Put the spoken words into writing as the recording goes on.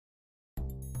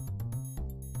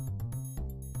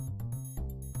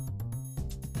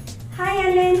Hi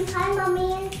Ellen. Hi,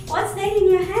 Mommy. What's there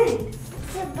in your hand?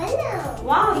 It's a balloon.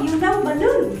 Wow, you love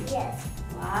balloon. Yes.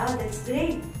 Wow, that's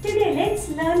great. Today let's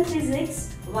learn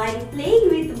physics while playing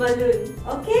with balloon.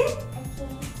 Okay? Okay.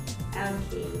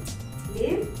 Okay.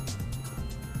 Live.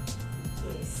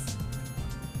 Yes.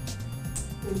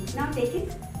 Now take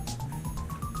it.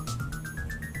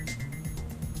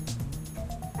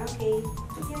 Okay.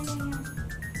 Yeah.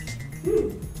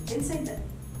 Inside that.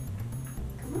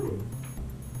 Come on.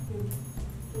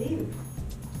 Leave.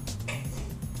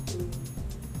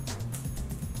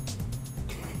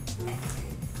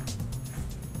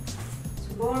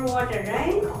 So more water,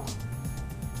 right?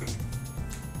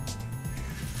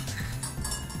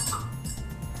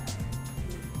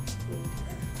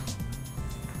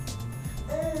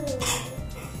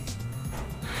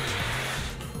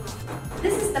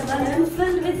 This is the balloon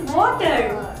filled with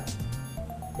water.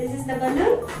 This is the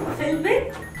balloon filled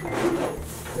with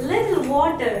little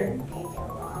water.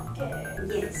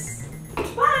 Yes.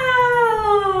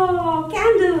 Wow!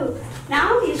 Candle.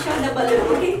 Now you show the balloon,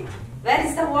 okay? Where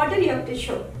is the water you have to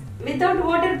show. Without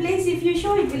water, please, if you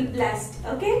show, it will blast,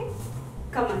 okay?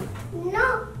 Come on.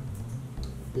 No.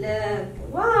 Look.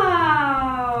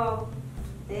 Wow!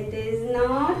 It is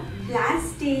not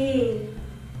blasting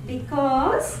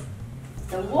because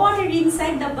the water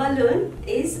inside the balloon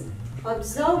is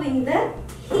absorbing the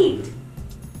heat.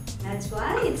 That's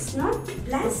why it's not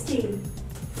blasting.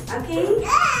 Okay?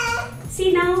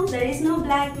 See now, there is no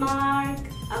black mark.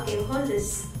 Okay, hold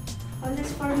this. Hold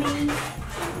this for me.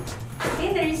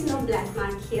 Okay, there is no black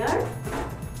mark here.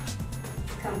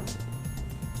 Come.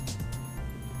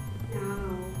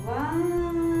 Now, wow.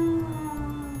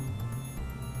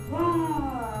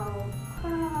 Wow.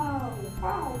 Wow.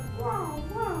 Wow. Wow.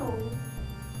 Wow.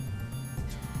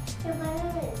 The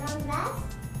balloon is not blast?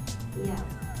 Yeah.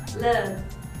 Look.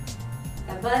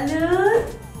 The balloon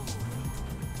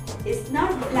is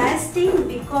not blasting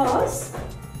because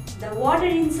the water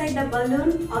inside the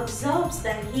balloon absorbs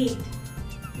the heat.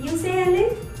 You say,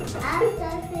 Ellen? I'm sorry.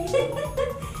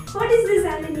 What is this,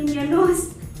 Ellen, in your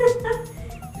nose?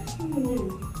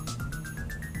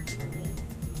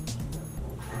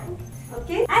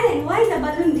 Okay. Ellen, why the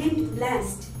balloon didn't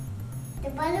blast? The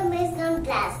balloon is not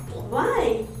blasting.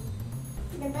 Why?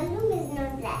 The balloon is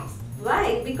not blast.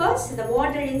 Why? Because the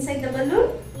water inside the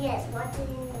balloon Yes, water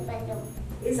in the balloon.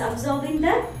 is absorbing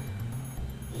the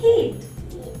heat.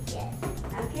 Yes.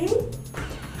 Okay.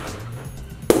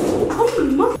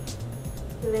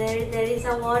 Where there is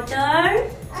a water, I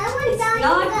want it's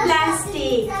not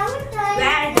blasting. I want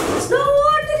Where there is no